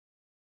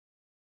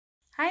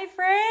Hi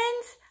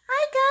friends!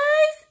 Hi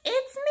guys!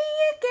 It's me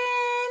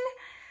again!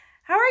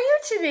 How are you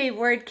today,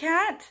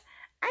 WordCat?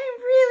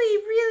 I'm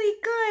really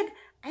good.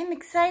 I'm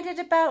excited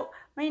about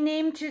my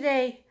name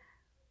today.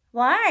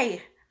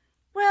 Why?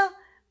 Well,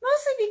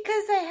 mostly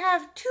because I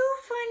have two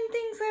fun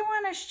things I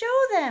want to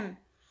show them.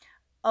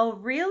 Oh,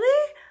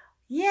 really?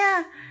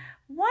 Yeah,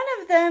 one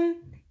of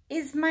them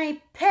is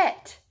my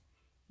pet.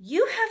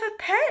 You have a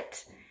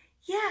pet?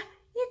 Yeah,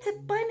 it's a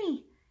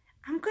bunny.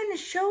 I'm going to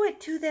show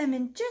it to them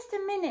in just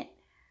a minute.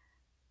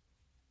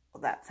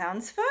 Well, that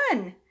sounds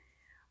fun.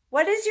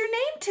 What is your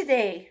name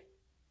today?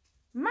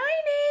 My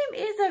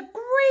name is a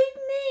great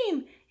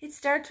name. It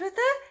starts with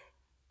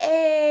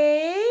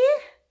A,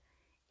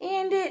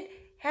 and it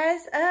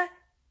has a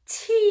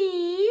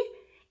T,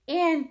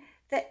 and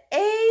the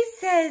A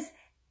says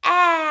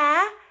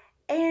A,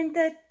 and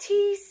the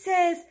T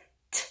says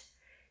T.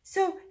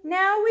 So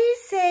now we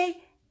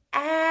say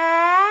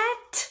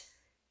at.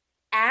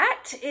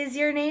 At is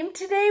your name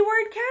today,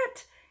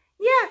 WordCat?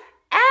 Yeah,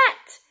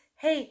 at.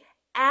 Hey,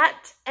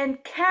 at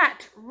and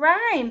cat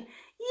rhyme.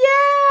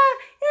 Yeah,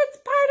 it's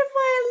part of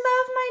why I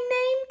love my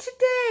name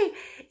today.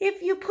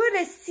 If you put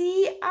a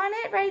C on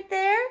it right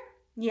there,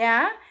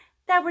 yeah,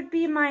 that would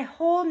be my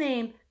whole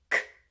name.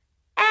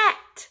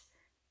 K-at.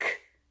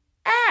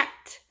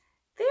 K-at.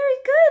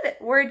 Very good,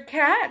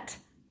 WordCat.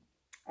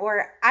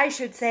 Or I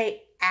should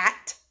say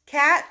at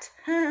cat.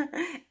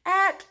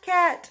 At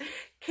cat.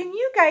 Can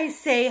you guys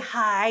say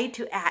hi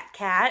to at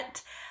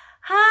cat?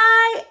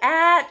 Hi,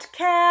 at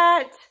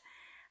cat.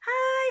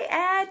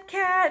 Hi,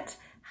 AdCat.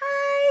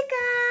 Hi,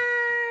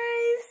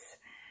 guys.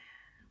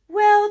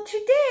 Well,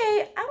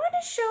 today I want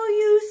to show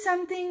you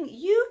something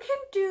you can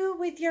do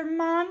with your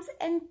moms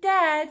and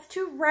dads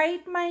to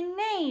write my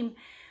name.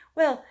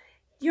 Well,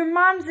 your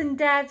moms and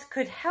dads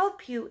could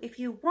help you if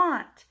you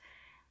want.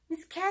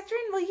 Miss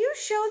Catherine, will you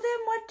show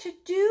them what to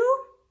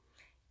do?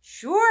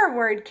 Sure,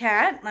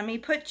 WordCat. Let me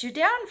put you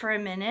down for a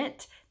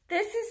minute.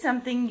 This is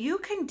something you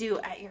can do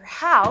at your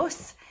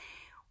house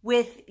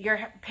with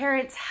your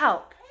parents'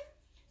 help.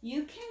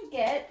 You can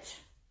get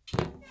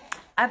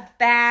a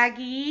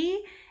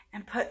baggie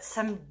and put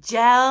some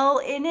gel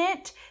in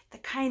it, the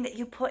kind that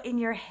you put in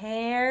your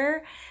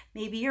hair.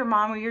 Maybe your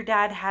mom or your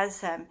dad has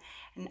some.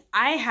 And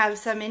I have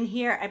some in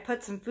here. I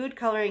put some food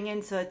coloring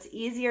in so it's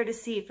easier to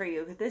see for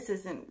you. This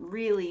isn't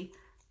really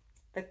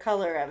the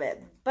color of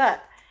it.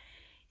 But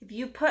if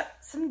you put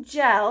some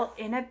gel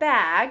in a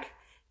bag,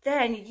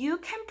 then you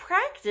can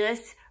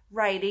practice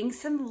writing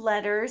some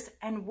letters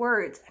and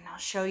words. And I'll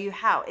show you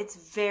how.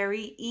 It's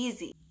very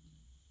easy.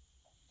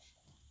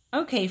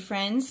 Okay,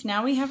 friends,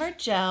 now we have our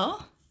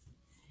gel.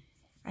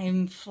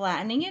 I'm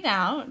flattening it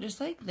out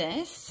just like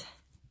this.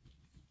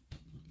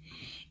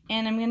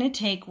 And I'm going to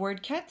take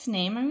WordCat's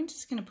name. I'm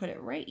just going to put it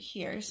right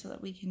here so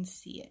that we can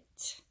see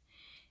it.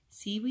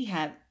 See, we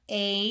have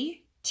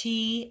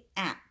A-T,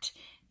 at.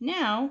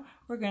 Now,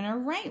 we're going to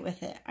write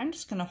with it. I'm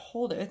just going to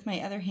hold it with my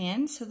other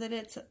hand so that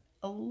it's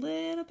a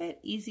little bit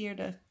easier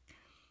to,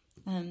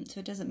 so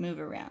it doesn't move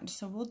around.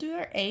 So we'll do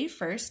our A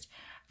first.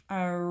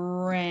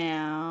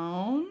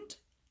 Around,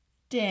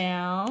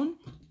 down,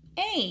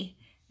 A.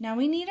 Now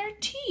we need our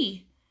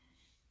T.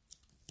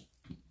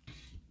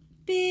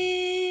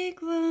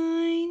 Big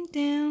line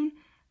down,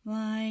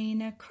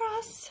 line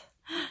across.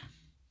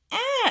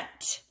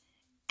 At,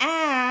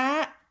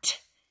 at,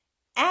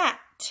 at.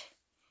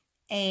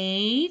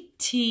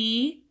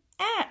 A-T,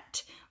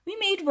 at. We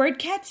made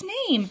WordCat's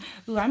name.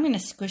 Ooh, I'm going to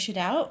squish it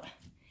out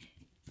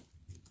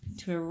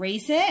to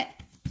erase it.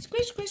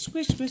 Squish, squish,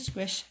 squish, squish,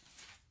 squish.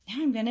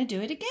 Now I'm going to do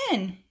it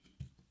again.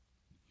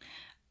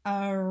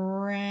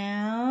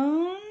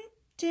 Around,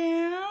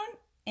 down,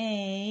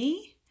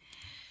 A.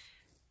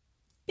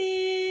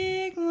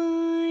 Big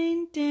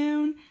line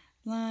down,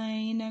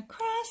 line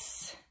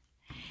across.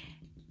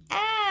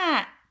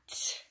 At,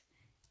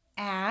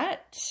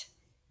 at,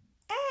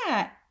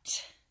 at.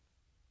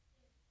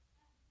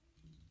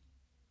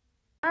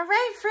 All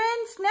right,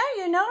 friends, now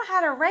you know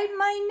how to write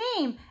my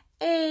name,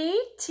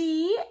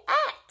 A-T,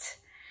 at.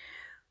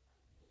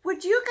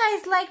 Would you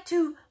guys like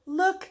to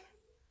look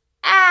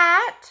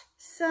at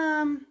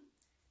some,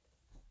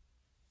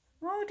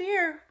 oh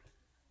dear,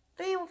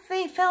 they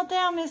fell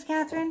down, Miss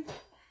Catherine.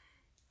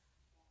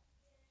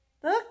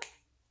 Look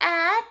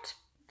at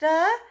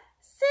the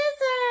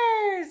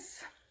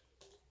scissors.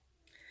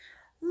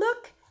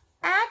 Look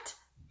at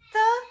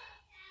the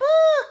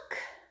book.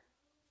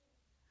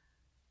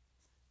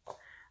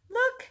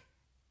 Look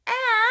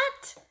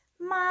at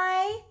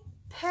my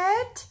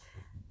pet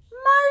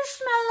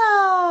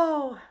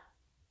marshmallow.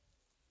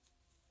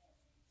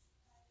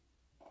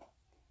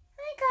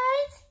 Hi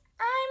guys,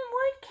 I'm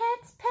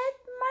WordCat's pet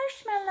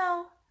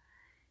marshmallow.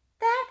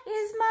 That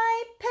is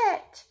my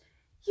pet.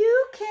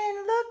 You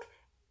can look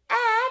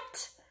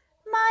at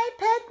my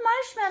pet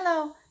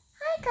marshmallow.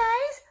 Hi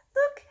guys,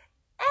 look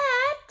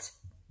at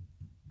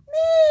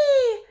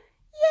me.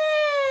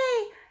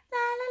 Yay!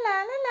 La la la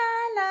la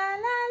la la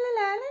la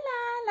la la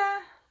la.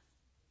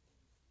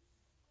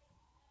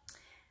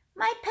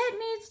 My pet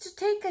needs to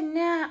take a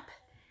nap.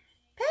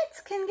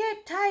 Pets can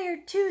get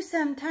tired too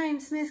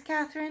sometimes, Miss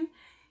Catherine.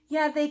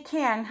 Yeah, they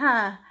can,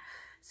 huh?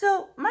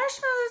 So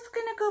Marshmallow's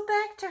gonna go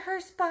back to her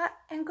spot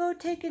and go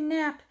take a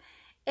nap.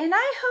 And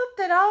I hope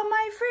that all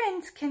my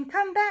friends can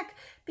come back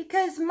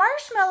because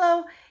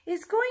Marshmallow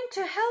is going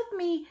to help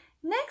me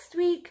next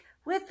week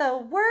with a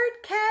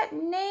Word Cat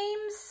name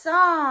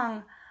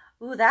song.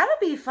 Ooh, that'll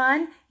be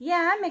fun.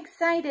 Yeah, I'm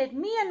excited.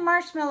 Me and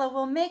Marshmallow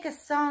will make a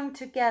song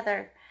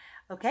together.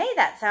 Okay,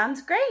 that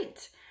sounds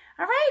great.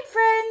 All right,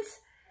 friends.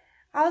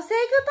 I'll say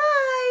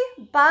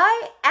goodbye.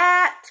 Bye,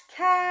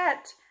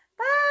 Cat.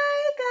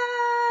 Bye,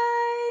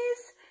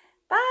 guys.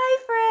 Bye,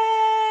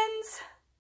 friends.